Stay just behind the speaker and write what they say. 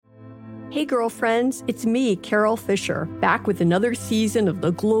Hey girlfriends, it's me, Carol Fisher, back with another season of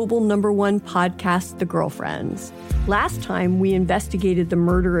the global #1 podcast, The Girlfriends. Last time, we investigated the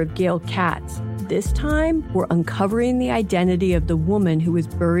murder of Gail Katz. This time, we're uncovering the identity of the woman who was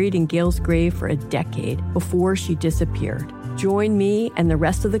buried in Gail's grave for a decade before she disappeared. Join me and the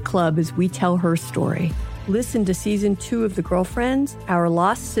rest of the club as we tell her story. Listen to Season 2 of The Girlfriends, Our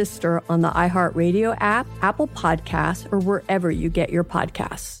Lost Sister on the iHeartRadio app, Apple Podcasts, or wherever you get your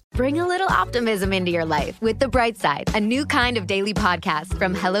podcasts. Bring a little optimism into your life with The Bright Side, a new kind of daily podcast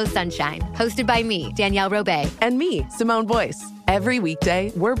from Hello Sunshine, hosted by me, Danielle Robay. And me, Simone Boyce. Every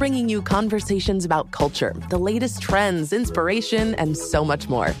weekday, we're bringing you conversations about culture, the latest trends, inspiration, and so much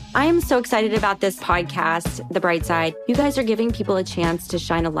more. I am so excited about this podcast, The Bright Side. You guys are giving people a chance to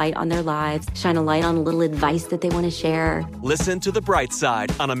shine a light on their lives, shine a light on a little advice that they want to share. Listen to The Bright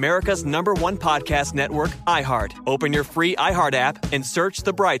Side on America's #1 podcast network, iHeart. Open your free iHeart app and search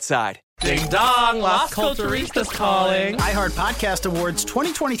The Bright Side. Ding dong, Las Culturistas calling. iHeart Podcast Awards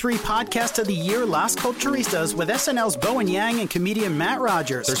 2023 Podcast of the Year, Las Culturistas, with SNL's Bowen Yang and comedian Matt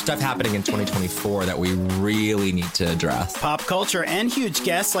Rogers. There's stuff happening in 2024 that we really need to address. Pop culture and huge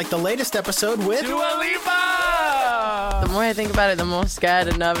guests like the latest episode with Dua Lipa! The more I think about it, the more scared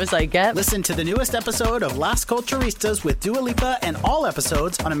and nervous I get. Listen to the newest episode of Las Culturistas with Dua Lipa and all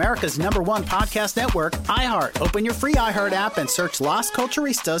episodes on America's #1 podcast network, iHeart. Open your free iHeart app and search Las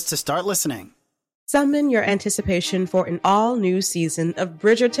Culturistas to start listening. Summon your anticipation for an all-new season of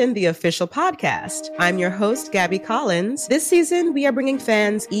Bridgerton, the official podcast. I'm your host, Gabby Collins. This season, we are bringing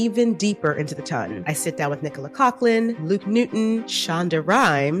fans even deeper into the ton. I sit down with Nicola Coughlan, Luke Newton, Shonda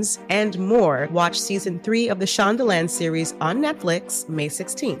Rhimes, and more. Watch season 3 of the Shondaland series on Netflix, May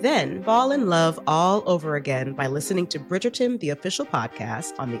 16th. Then fall in love all over again by listening to Bridgerton, the official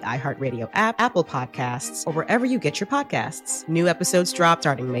podcast on the iHeartRadio app, Apple Podcasts, or wherever you get your podcasts. New episodes drop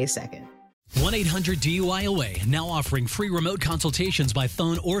starting May 2nd. 1-800-DUI-OA, now offering free remote consultations by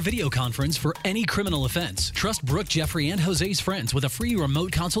phone or video conference for any criminal offense. Trust Brooke, Jeffrey, and Jose's friends with a free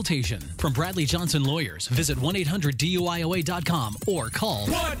remote consultation. From Bradley Johnson Lawyers, visit 1-800-DUIOA.com or call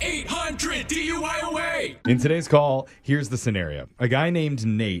 1-800-DUI-OA. In today's call, here's the scenario. A guy named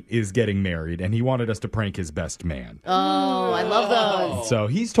Nate is getting married, and he wanted us to prank his best man. Oh, I love those. So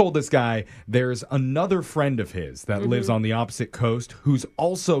he's told this guy there's another friend of his that lives on the opposite coast who's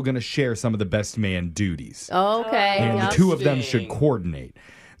also going to share some of the best man duties. Okay. And the two of them should coordinate.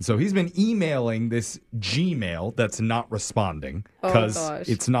 So he's been emailing this Gmail that's not responding because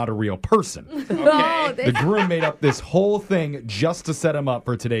it's not a real person. The groom made up this whole thing just to set him up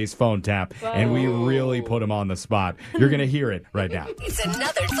for today's phone tap, and we really put him on the spot. You're going to hear it right now. It's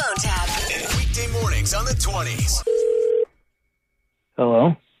another phone tap. Weekday mornings on the 20s.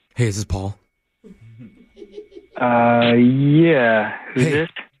 Hello? Hey, is this Paul? Yeah. Who's this?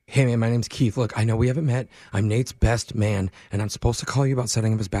 Hey, man, my name's Keith. Look, I know we haven't met. I'm Nate's best man, and I'm supposed to call you about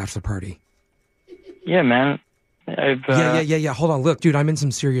setting up his bachelor party. Yeah, man. Yeah. Hold on. Look, dude, I'm in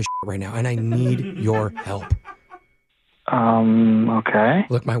some serious right now, and I need your help. Okay.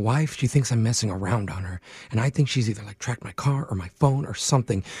 Look, my wife, she thinks I'm messing around on her, and I think she's either, tracked my car or my phone or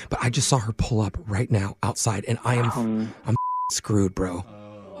something, but I just saw her pull up right now outside, and I'm screwed, bro.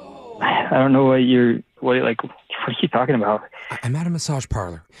 I don't know what are you talking about? I'm at a massage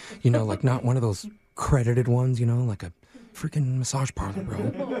parlor. Not one of those credited ones, like a freaking massage parlor,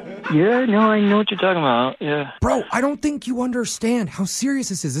 bro. Yeah, no, I know what you're talking about, yeah. Bro, I don't think you understand how serious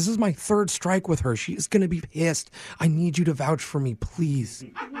this is. This is my third strike with her. She is going to be pissed. I need you to vouch for me, please.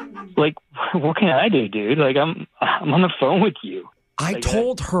 What can I do, dude? I'm on the phone with you. I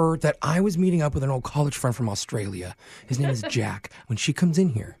told her that I was meeting up with an old college friend from Australia. His name is Jack. When she comes in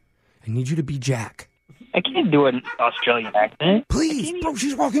here, I need you to be Jack. I can't do an Australian accent. Please, bro,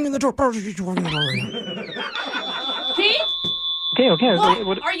 she's walking in the door. Bro, she's walking in the door right now. Keith? Okay.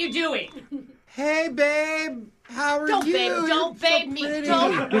 What are you doing? Hey, babe. How are you? Don't babe me.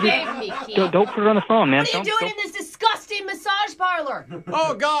 Don't babe me, Keith. Don't put her on the phone, man. What are you doing in this disgusting massage parlor?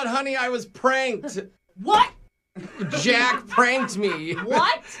 Oh, God, honey, I was pranked. What? Jack pranked me.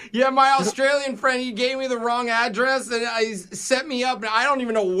 What? Yeah, my Australian friend, he gave me the wrong address and he set me up, and I don't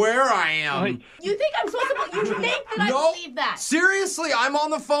even know where I am. You think I'm supposed to you think that I believe that? Seriously, I'm on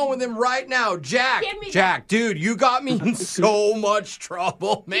the phone with him right now. Jack, Jack, dude, you got me in so much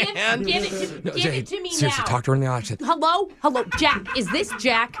trouble, man. Give it to me seriously, now. talk to her in the accent. Hello, Jack. Is this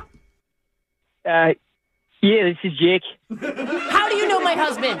Jack? Yeah, this is Jack. How do you know my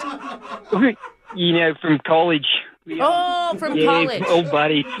husband? From college. Oh, from college. Old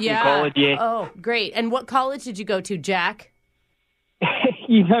buddy from college, yeah. Oh, great. And what college did you go to, Jack?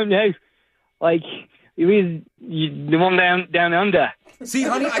 No. It was the one down under. See,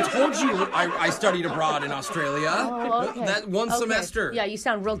 honey, I told you I studied abroad in Australia. Oh, okay. That one semester. Yeah, you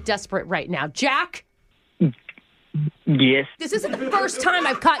sound real desperate right now. Jack? Yes. This isn't the first time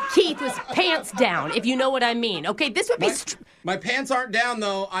I've caught Keith with his pants down, if you know what I mean. Okay, this would be... My pants aren't down,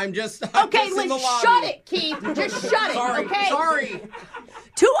 though. I'm just... Okay, in the Liz, lobby. shut it, Keith. Just shut it, Sorry, okay? sorry.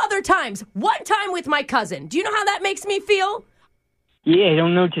 2 other times. 1 time with my cousin. Do you know how that makes me feel? Yeah, I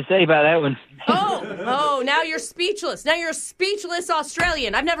don't know what to say about that one. Oh, now you're speechless. Now you're a speechless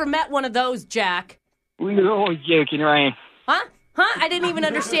Australian. I've never met one of those, Jack. We're always joking, Ryan. Huh? I didn't even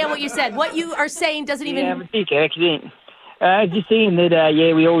understand what you said. What you are saying doesn't even... Yeah, but take accident. Just saying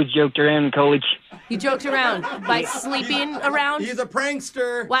that, we always joked around in college. You joked around by sleeping around? He's a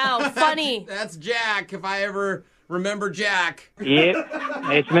prankster. Wow, funny. That's Jack, if I ever remember Jack. Yep,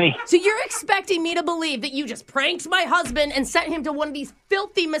 that's me. So you're expecting me to believe that you just pranked my husband and sent him to one of these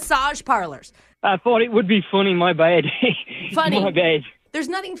filthy massage parlors? I thought it would be funny, my bad. Funny? My bad. There's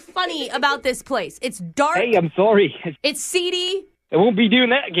nothing funny about this place. It's dark. Hey, I'm sorry. It's seedy. I won't be doing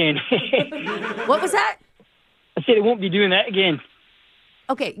that again. What was that? I said I won't be doing that again.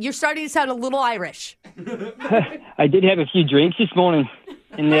 Okay, you're starting to sound a little Irish. I did have a few drinks this morning,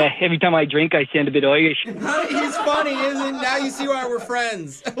 and every time I drink, I sound a bit Irish. He's funny, isn't he? Now you see why we're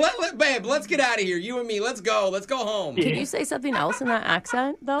friends. Babe, let's get out of here. You and me, let's go. Let's go home. Can you say something else in that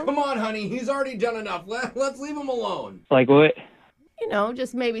accent, though? Come on, honey. He's already done enough. Let's leave him alone. Like what? You know,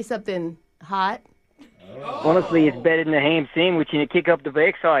 just maybe something hot. Honestly, it's better than a ham sandwich and a kick up the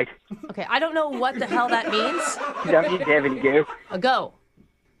backside. Okay, I don't know what the hell that means. I'm just having a go. A go?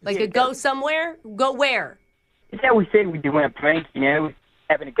 Like a go somewhere? Go where? It's how we said we'd do a prank,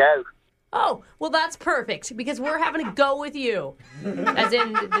 having a go. Oh, well, that's perfect, because we're having a go with you. As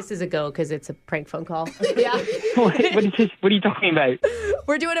in, this is a go because it's a prank phone call. Yeah. What are you talking about?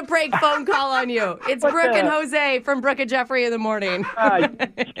 We're doing a prank phone call on you. It's Brooke and Jose from Brooke and Jeffrey in the morning.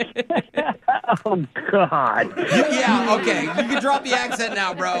 Oh, God. Yeah, okay. You can drop the accent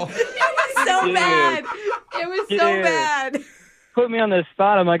now, bro. It was so bad. It was so bad. Put me on the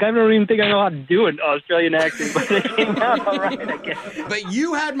spot. I'm like, I don't even think I know how to do an Australian accent, but it came out all right, I guess. But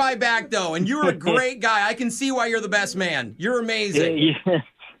you had my back, though, and you're a great guy. I can see why you're the best man. You're amazing. Yeah.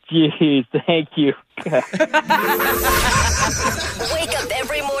 Jeez, thank you. Wake up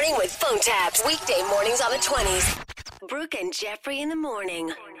every morning with phone taps. Weekday mornings on the 20s. Brooke and Jeffrey in the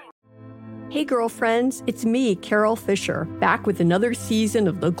morning. Hey girlfriends, it's me, Carol Fisher, back with another season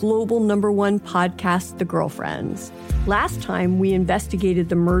of the global #1 podcast, The Girlfriends. Last time, we investigated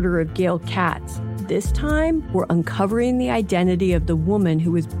the murder of Gail Katz. This time, we're uncovering the identity of the woman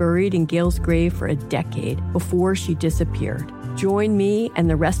who was buried in Gail's grave for a decade before she disappeared. Join me and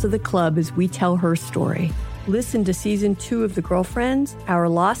the rest of the club as we tell her story. Listen to Season 2 of The Girlfriends, Our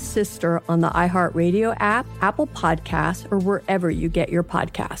Lost Sister on the iHeartRadio app, Apple Podcasts, or wherever you get your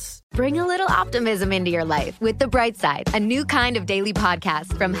podcasts. Bring a little optimism into your life with The Bright Side, a new kind of daily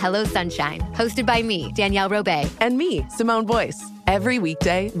podcast from Hello Sunshine, hosted by me, Danielle Robay. And me, Simone Boyce. Every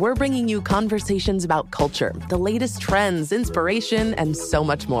weekday, we're bringing you conversations about culture, the latest trends, inspiration, and so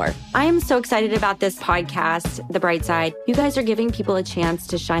much more. I am so excited about this podcast, The Bright Side. You guys are giving people a chance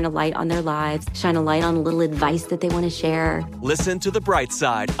to shine a light on their lives, shine a light on a little advice that they want to share. Listen to The Bright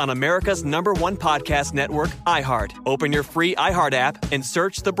Side on America's #1 podcast network, iHeart. Open your free iHeart app and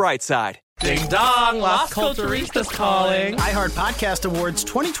search The Bright Side. Ding dong, Las Culturistas calling. iHeart Podcast Awards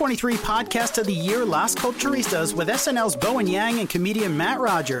 2023 Podcast of the Year, Las Culturistas, with SNL's Bowen Yang and comedian Matt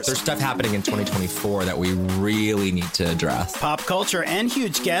Rogers. There's stuff happening in 2024 that we really need to address. Pop culture and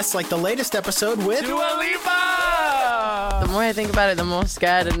huge guests like the latest episode with Dua Lipa! The more I think about it, the more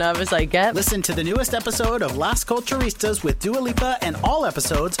scared and nervous I get. Listen to the newest episode of Las Culturistas with Dua Lipa and all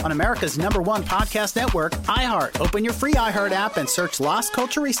episodes on America's #1 podcast network, iHeart. Open your free iHeart app and search Las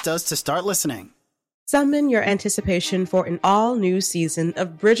Culturistas to start listening. Summon your anticipation for an all-new season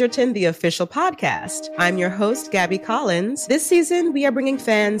of Bridgerton, the official podcast. I'm your host, Gabby Collins. This season, we are bringing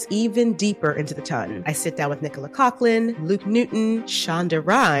fans even deeper into the ton. I sit down with Nicola Coughlan, Luke Newton, Shonda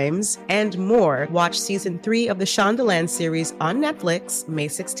Rhimes, and more. Watch Season 3 of the Shondaland series on Netflix, May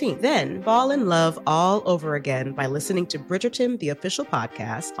 16th. Then, fall in love all over again by listening to Bridgerton, the official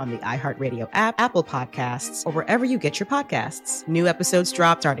podcast on the iHeartRadio app, Apple Podcasts, or wherever you get your podcasts. New episodes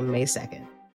drop starting May 2nd.